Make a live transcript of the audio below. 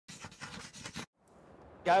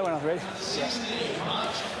Go when I'm ready.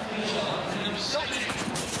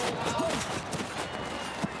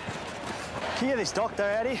 Can you get this doctor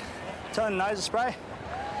out here? Tell him nose spray.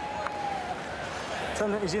 Tell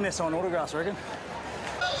him that he's in there signing autographs, I reckon.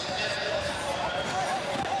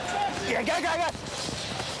 Yeah, go!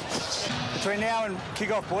 Between now and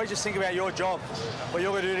kick-off, boys, just think about your job. What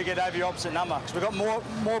you're going to do to get over your opposite number. Because we've got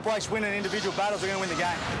more blokes winning individual battles, we're going to win the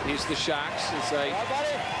game. Here's the Sharks as they get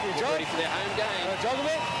ready for their home game. Jog a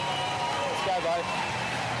bit? Let's go, buddy.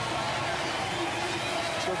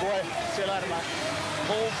 Good boy. See you later, mate.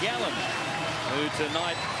 Paul Gallen, who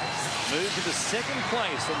tonight moved to the second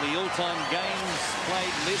place on the all-time games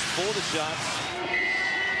played list for the Sharks.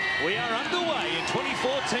 We are underway in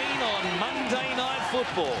 2014 on Monday Night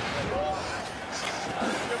Football.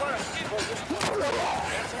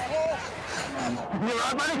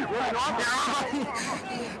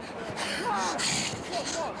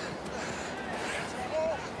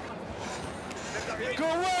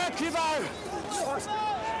 Good work, Kibo!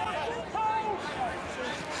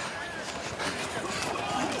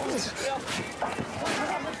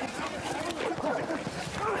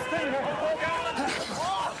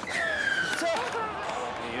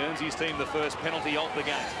 He earns his team the first penalty of the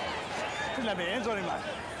game. Didn't have my hands on him, mate.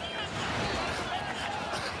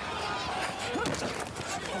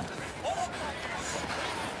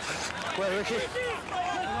 Well, Ricky.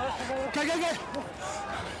 Go!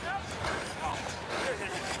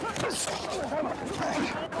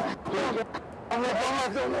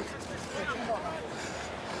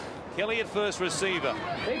 Kelly at first receiver.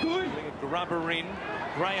 Putting a grubber in.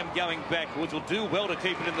 Graham going backwards will do well to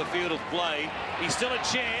keep it in the field of play. He's still a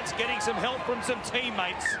chance, getting some help from some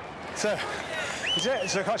teammates. So, is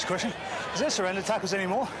there a question? Is there surrender tackles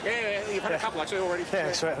anymore? Yeah, you've had a couple actually already.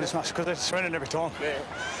 Yeah, this much because they're surrendering every time. Yeah.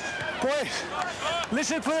 Boys,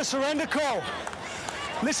 listen for the surrender call.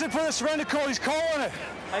 Listen for the surrender call. He's calling it.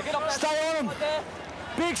 Hey, stay on him.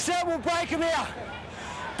 Big set will break him out.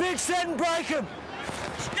 Big set and break him.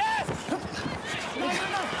 Yes!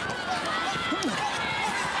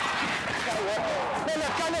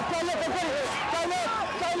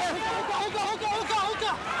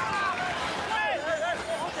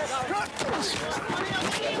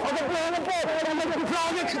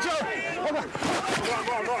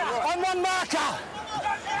 Go on one marker.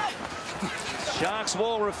 Sharks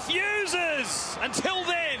wall refuses. Until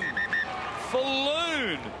then,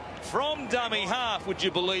 Falloon from dummy half, would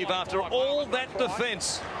you believe, after all that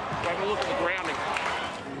defence. Have a look at the grounding.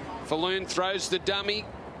 Falloon throws the dummy.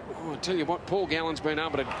 Oh, I tell you what, Paul Gallen's been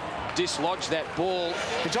able to dislodge that ball.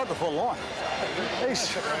 He dropped the full line. He's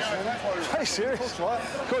serious.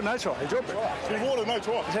 Good, no try. He dropped it. He wanted no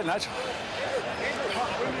try. He said no try.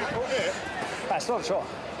 That's not a try.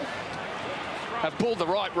 Have pulled the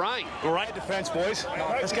right rein. Great defence, boys.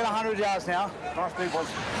 Let's get 100 yards now. Nice deep one.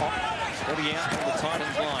 Ready out from the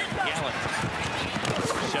Titans line. Gallen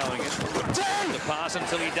showing it. The pass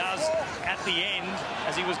until he does at the end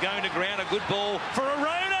as he was going to ground a good ball for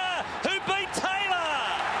Arona, who beat Taylor.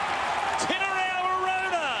 Tinarau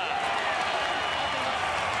Arona.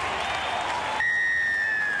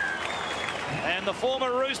 And the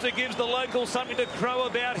former Rooster gives the locals something to crow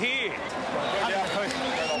about here.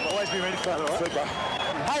 Always be ready for that, all right?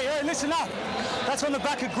 Hey, listen up. That's on the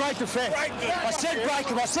back of great defence. I said break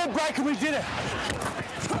him. I said break him. We did it.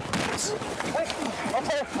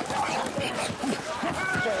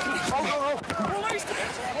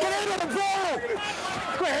 Get out of the ball.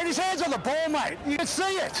 Go ahead. His hands on the ball, mate. You can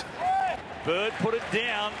see it. Bird put it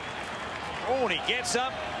down. Oh, and he gets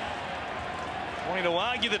up. Wanting to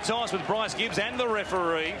argue the toss with Bryce Gibbs and the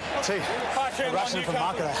referee. See, rushing for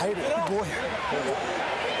market. I hate it. Good boy.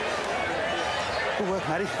 Good work,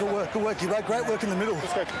 Matty. Good work. Good work. You had great work in the middle.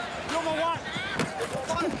 Let's go. Number one.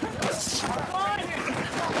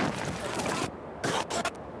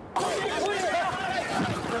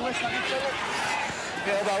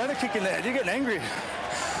 Yeah, but when a kick in there, you're getting angry.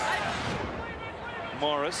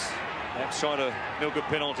 Morris, that's trying to milk a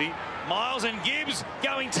penalty. Miles and Gibbs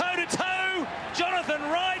going toe-to-toe. Jonathan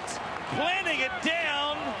Wright planting it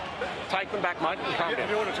down. Take them back, mate. If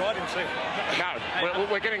you want to try, I didn't see. No,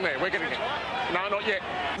 we're getting there. We're getting there. No, not yet.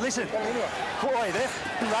 Listen, boy, they're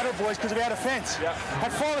rattled, boys, because of our defence. Yeah.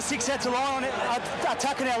 Had 5 or 6 sets of line on it,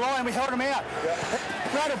 attacking our line, we held them out. Yeah.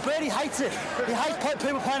 Rattled Bird, he hates it. He hates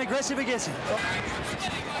people playing aggressive against him.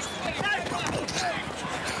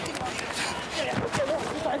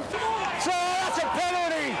 So that's a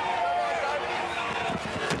penalty.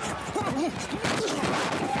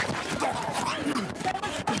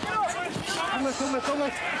 Come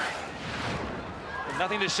on.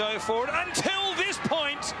 Nothing to show for it until this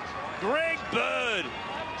point. Greg Bird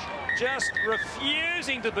just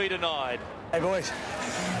refusing to be denied. Hey, boys,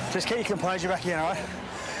 just keep your composure back in, all right?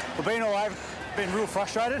 We've been all over, been real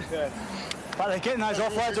frustrated, but they're getting those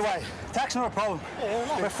offloads away. Attack's not a problem.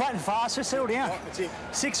 We're flat and fast, just settle down.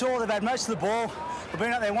 6-all, they've had most of the ball. We've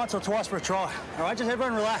been out there once or twice for a try, all right? Just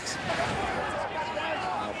everyone relax.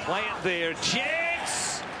 Play it there.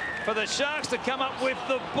 Chance for the Sharks to come up with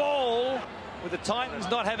the ball, with the Titans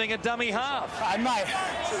not having a dummy half. Hey, mate,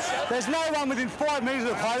 there's no one within 5 metres of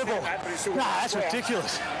the play the ball. Nah, that's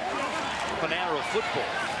ridiculous. An hour of football.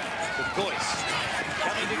 The Goyce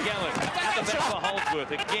coming to Gallen. Out the back for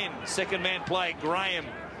Holdsworth. Again, second man play. Graham.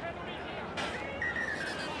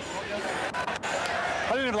 I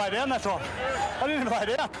didn't even lay down that time. I didn't even lay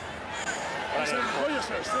down.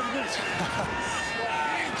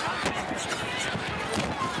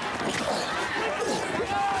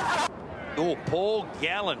 Oh, Paul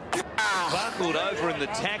Gallen buckled over in the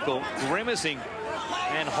tackle, grimacing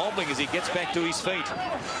and hobbling as he gets back to his feet.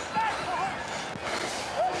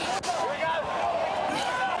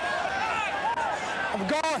 I'm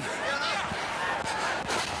gone.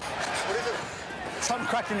 What is it? Something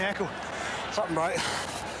cracked in the ankle. Something broke.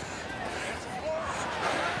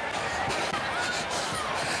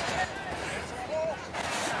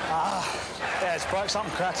 Yeah, it's broke.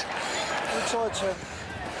 Something cracked. Which side, sir?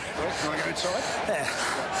 Can I go inside? Yeah.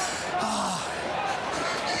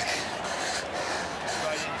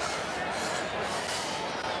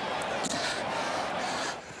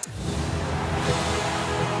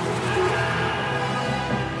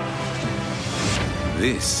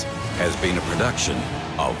 This has been a production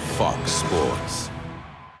of Fox Sports.